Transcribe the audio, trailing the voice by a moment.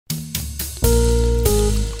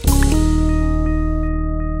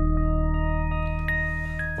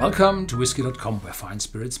Welcome to Whisky.com, where fine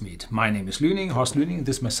spirits meet. My name is Horst Lüning,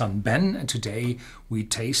 this is my son Ben, and today we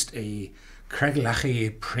taste a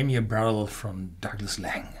Craigellachie Premier Barrel from Douglas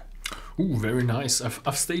Lang. Ooh, very nice.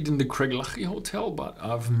 I've stayed in the Craigellachie hotel, but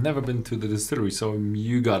I've never been to the distillery, so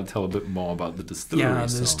you gotta tell a bit more about the distillery. Yeah,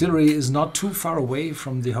 the distillery is not too far away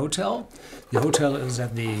from the hotel. The hotel is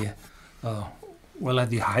at the at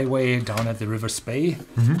the highway down at the River Spey,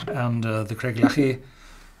 and the Craigellachie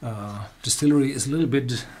distillery is a little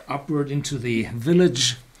bit upward into the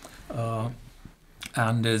village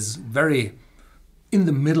and is very in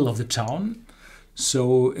the middle of the town.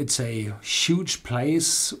 So it's a huge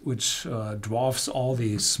place which dwarfs all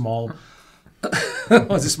the small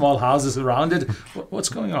small houses around it. What's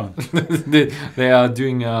going on? They are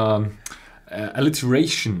doing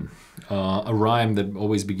alliteration, a rhyme that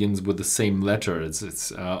always begins with the same letter.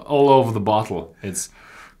 It's all over the bottle. It's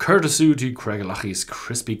courtesy to Craigellachie's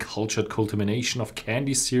crispy cultured culmination of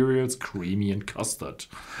candy cereals, creamy and custard.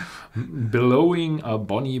 Billowing a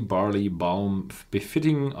bonny barley balm,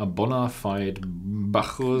 befitting a bona fide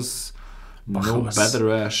Bacchus, no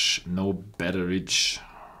beverage, no betterage.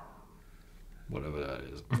 Whatever that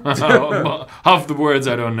is. Half the words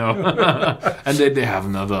I don't know. And they have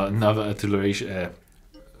another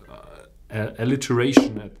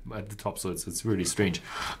alliteration at the top, so it's really strange.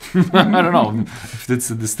 I don't know if it's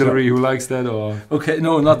the distillery who likes that or... Okay,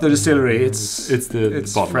 no, not the distillery. It's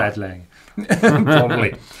Fred Lang.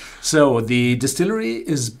 Probably. So the distillery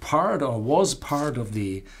is was part of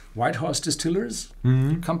the White Horse Distillers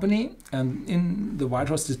Company, and in the White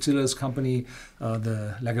Horse Distillers Company,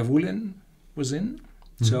 the Lagavulin was in.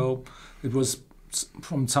 So it was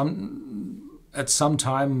at some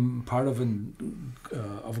time part of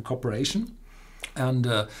a corporation, and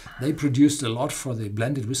they produced a lot for the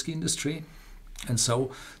blended whiskey industry, and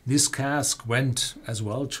so this cask went as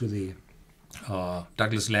well to the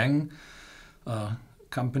Douglas Lang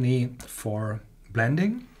company for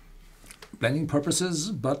blending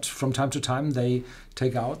purposes, but from time to time they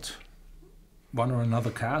take out one or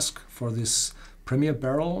another cask for this Premier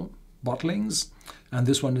Barrel bottlings, and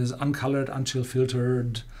this one is uncolored, unchill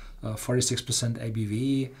filtered, 46%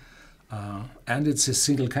 ABV, and it's a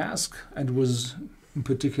single cask, and was in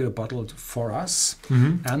particular bottled for us.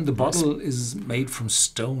 And the bottle is made from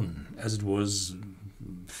stone, as it was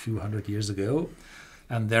a few hundred years ago.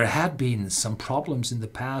 And there had been some problems in the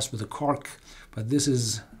past with the cork, but this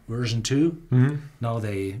is version 2. Now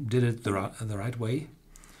they did it the right way,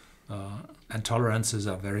 and tolerances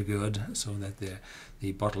are very good, so that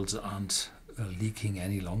the bottles aren't leaking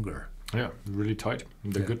any longer. Yeah, really tight.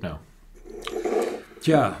 They're good now.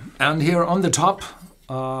 Yeah, and here on the top,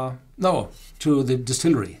 to the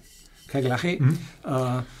distillery,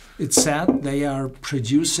 Craigellachie, it's said they are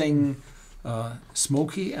producing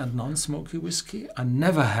smoky and non-smoky whiskey. I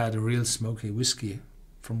never had a real smoky whiskey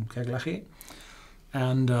from Craigellachie.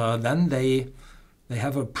 And then they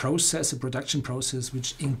have a production process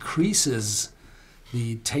which increases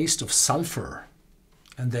the taste of sulfur,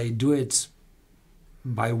 and they do it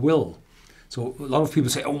by will. So a lot of people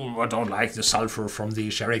say, oh, I don't like the sulfur from the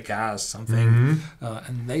sherry cask, something.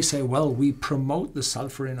 And they say, well, we promote the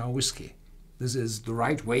sulfur in our whiskey. This is the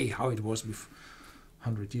right way, how it was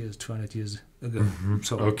 100 years, 200 years ago.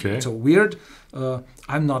 So weird. I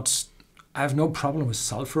have no problem with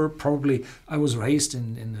sulfur. Probably I was raised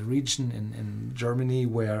in a region in Germany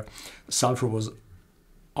where sulfur was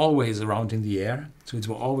always around in the air. So it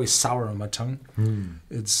was always sour on my tongue.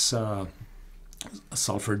 It's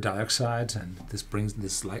sulfur dioxide, and this brings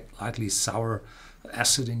this lightly sour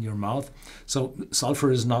acid in your mouth. So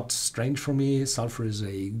sulfur is not strange for me. Sulfur is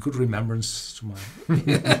a good remembrance to my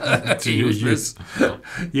to use this.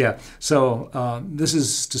 Yeah. So this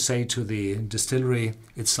is to say to the distillery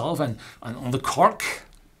itself, and on the cork,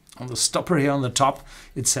 on the stopper here on the top,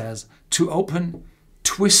 it says to open,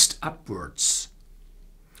 twist upwards.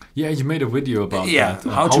 Yeah, you made a video about that.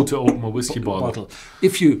 How to open a whiskey bottle.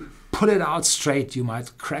 If you pull it out straight, you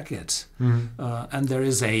might crack it. And there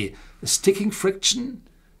is a sticking friction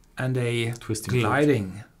and a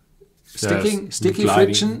gliding. Sticky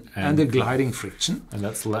friction and a gliding friction. And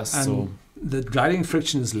that's less. And the gliding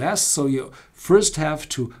friction is less, so you first have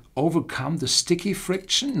to overcome the sticky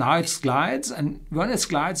friction. Now it glides, and when it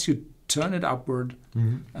glides, you turn it upward,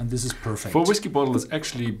 and this is perfect. For a whiskey bottle, it's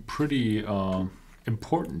actually pretty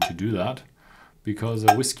important to do that. Because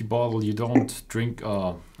a whiskey bottle, you don't drink,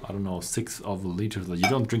 6 of a liter. You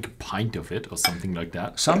don't drink a pint of it or something like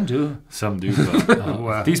that. Some do. But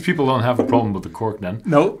Wow. These people don't have a problem with the cork then.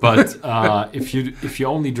 No. But if you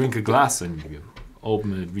only drink a glass and you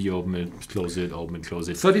open it, reopen it, close it, open it, close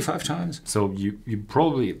it. 35 times. So you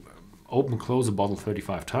probably open close a bottle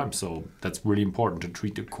 35 times, so that's really important to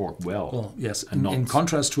treat the cork well. Well, yes, and in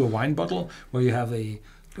contrast to a wine bottle where you have a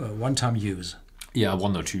one-time use. Yeah,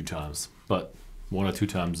 1 or 2 times, but 1 or 2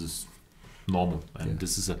 times is normal. And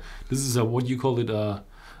this is a what you call it, a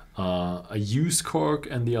use cork,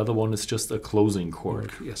 and the other one is just a closing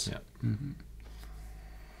cork. Yes. Yeah.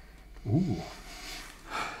 Ooh.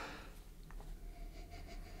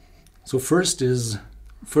 So this is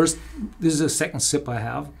a second sip I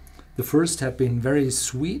have. The first have been very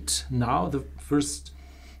sweet. Now the first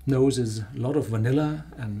nose is a lot of vanilla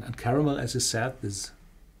and caramel, as I said. This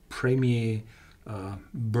premier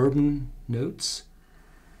bourbon notes.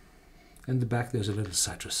 In the back there's a little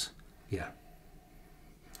citrus. Yeah.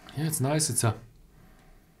 Yeah, it's nice. It's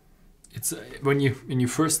when you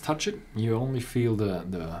first touch it, you only feel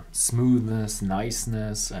the smoothness,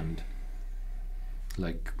 niceness, and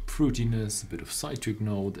like fruitiness, a bit of citric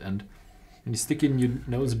note, and when you stick in your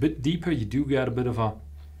nose a bit deeper, you do get a bit of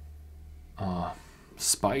a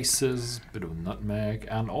spices, a bit of nutmeg,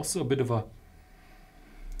 and also a bit of a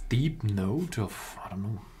deep note of, I don't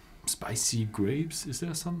know, spicy grapes. Is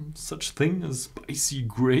there some such thing as spicy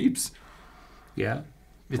grapes? Yeah,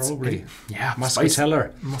 probably. Yeah,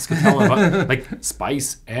 Muscateller. Muscateller, but like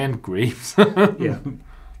spice and grapes. Yeah.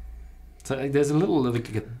 So like, there's a little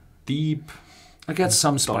like a deep. I get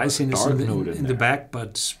some spiciness in the there. back,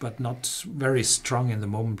 but not very strong in the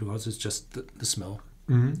moment because it's just the smell.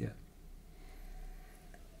 Mm-hmm. Yeah.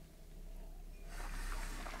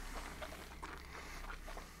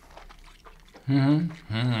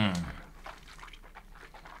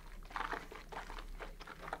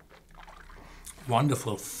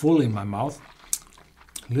 Wonderful, full in my mouth,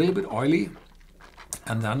 a little bit oily,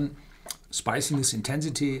 and then spiciness,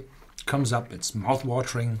 intensity comes up. It's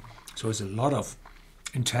mouth-watering, so it's a lot of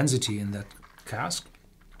intensity in that cask,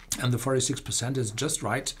 and the 46% is just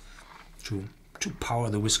right to power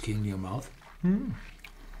the whiskey in your mouth.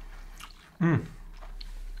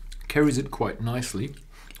 Carries it quite nicely.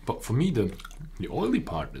 But for me, the oily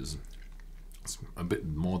part is a bit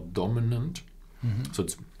more dominant. So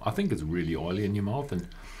I think it's really oily in your mouth and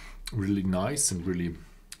really nice and really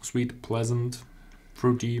sweet, pleasant,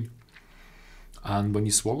 fruity. And when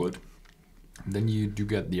you swallow it, then you do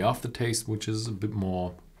get the aftertaste, which is a bit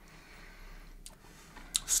more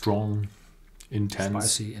strong,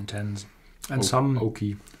 intense, Spicy, intense, and some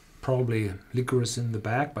oaky. Probably licorice in the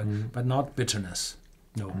back, but not bitterness.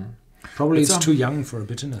 No. Probably it's too young for a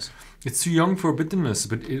bitterness. It's too young for bitterness,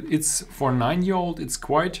 but it's for a 9-year-old. It's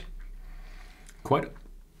quite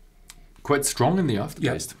strong in the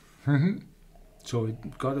aftertaste. Yeah. So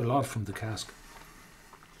it got a lot from the cask.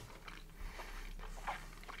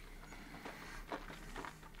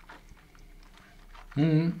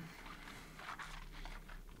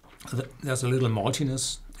 There's a little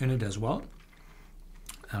maltiness in it as well,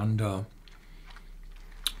 and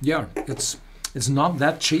yeah, it's not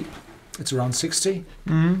that cheap. It's around 60,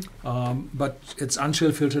 but it's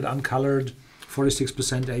unchill filtered, uncolored,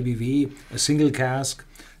 46% ABV, a single cask,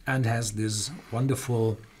 and has this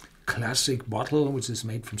wonderful classic bottle, which is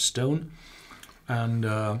made from stone. And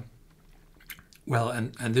well,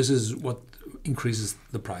 and this is what increases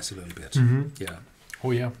the price a little bit. Yeah.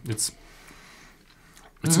 Oh yeah, it's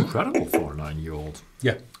incredible for a 9-year-old.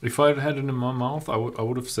 Yeah. If I had it in my mouth, I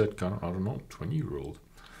would have said kind of, I don't know, 20-year-old.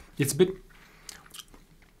 It's a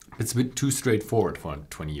bit too straightforward for a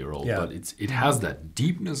 20-year-old, but it has that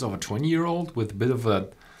deepness of a 20-year-old with a bit of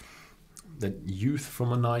that youth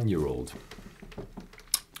from a 9-year-old.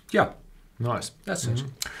 Yeah. Nice. That's it.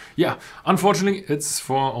 Yeah, unfortunately, it's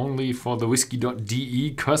only for the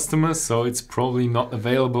Whisky.de customers, so it's probably not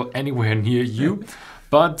available anywhere near you.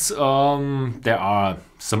 But there are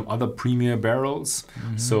some other premier barrels.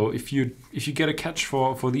 So if you get a catch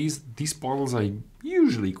for these bottles are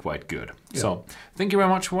usually quite good. Yeah. So thank you very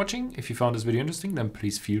much for watching. If you found this video interesting, then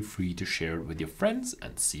please feel free to share it with your friends,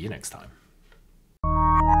 and see you next time.